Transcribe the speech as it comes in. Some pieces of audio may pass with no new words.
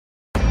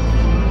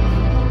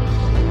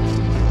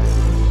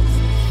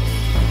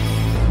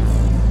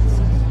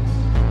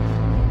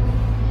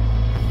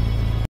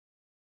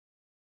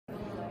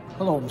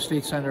I'm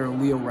State Senator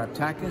Leo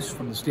Raptakis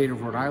from the state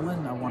of Rhode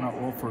Island. I want to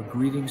offer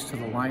greetings to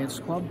the Lions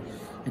Club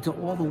and to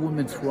all the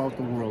women throughout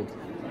the world,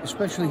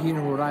 especially here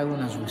in Rhode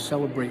Island as we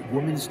celebrate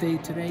Women's Day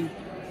today,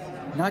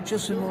 not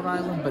just in Rhode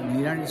Island, but in the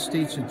United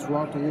States and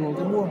throughout the world,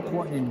 and more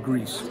important in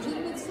Greece.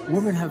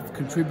 Women have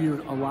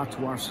contributed a lot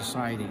to our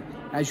society.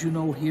 As you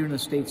know, here in the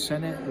state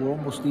Senate, we're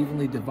almost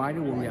evenly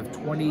divided, where we have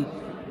 20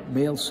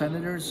 male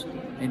senators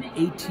and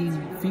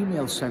 18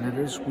 female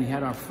senators. We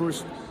had our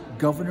first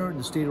governor in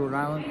the state of Rhode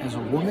Island as a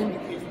woman,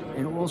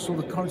 and also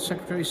the current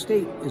Secretary of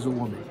State is a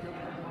woman.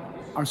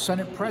 Our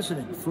Senate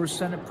President, first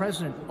Senate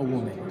President, a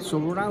woman. So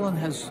Rhode Island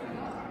has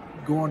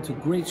gone to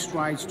great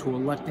strides to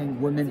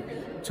electing women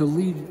to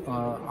lead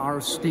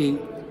our state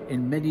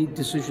in many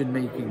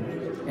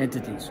decision-making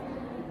entities.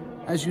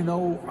 As you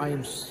know, I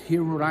am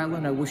here in Rhode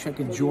Island. I wish I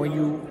could join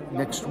you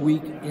next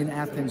week in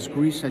Athens,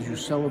 Greece, as you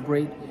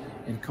celebrate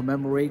and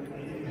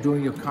commemorate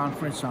during your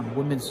conference on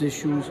women's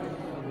issues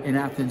in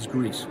Athens,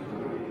 Greece.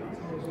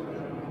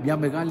 Μια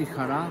μεγάλη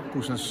χαρά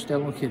που σας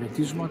στέλνω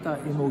χαιρετίσματα.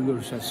 Είμαι ο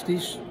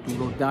γερουσιαστής του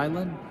Rhode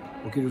Island,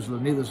 ο κύριος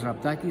Leonidas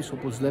Raptakis.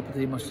 Όπως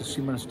βλέπετε, είμαστε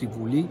σήμερα στη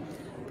Βουλή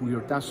που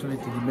γιορτάσαμε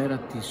την ημέρα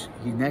της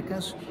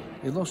γυναίκας.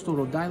 Εδώ στο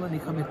Rhode Island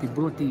είχαμε την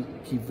πρώτη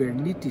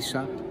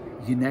κυβερνήτισσα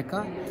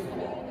γυναίκα,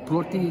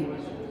 πρώτη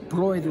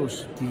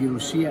πρόεδρος τη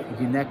Γερουσία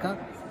γυναίκα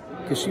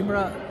και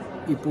σήμερα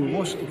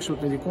υπουργός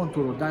εξωτερικών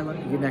του Rhode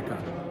Island γυναίκα.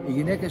 Οι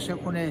γυναίκες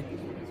έχουν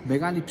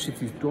μεγάλη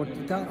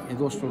ψηφιτότητα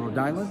εδώ στο Rhode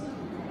Island,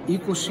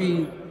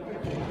 20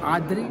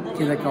 άντροι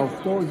και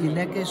 18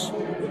 γυναίκες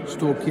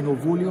στο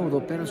κοινοβούλιο εδώ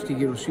πέρα στη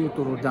Γερουσία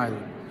του Rhode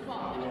Island.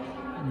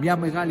 Μια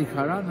μεγάλη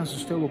χαρά να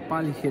σας στέλνω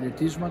πάλι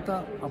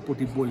χαιρετίσματα από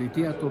την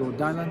πολιτεία του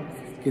Rhode Island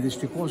και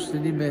δυστυχώς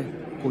δεν είμαι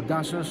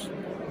κοντά σας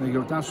να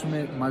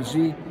γιορτάσουμε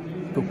μαζί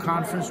το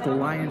conference, το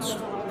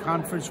Lions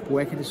Conference που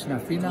έχετε στην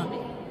Αθήνα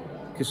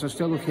και σας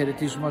στέλνω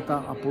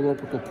χαιρετίσματα από εδώ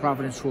από το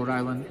Providence, Rhode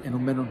Island,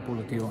 Ενωμένων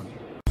Πολιτειών.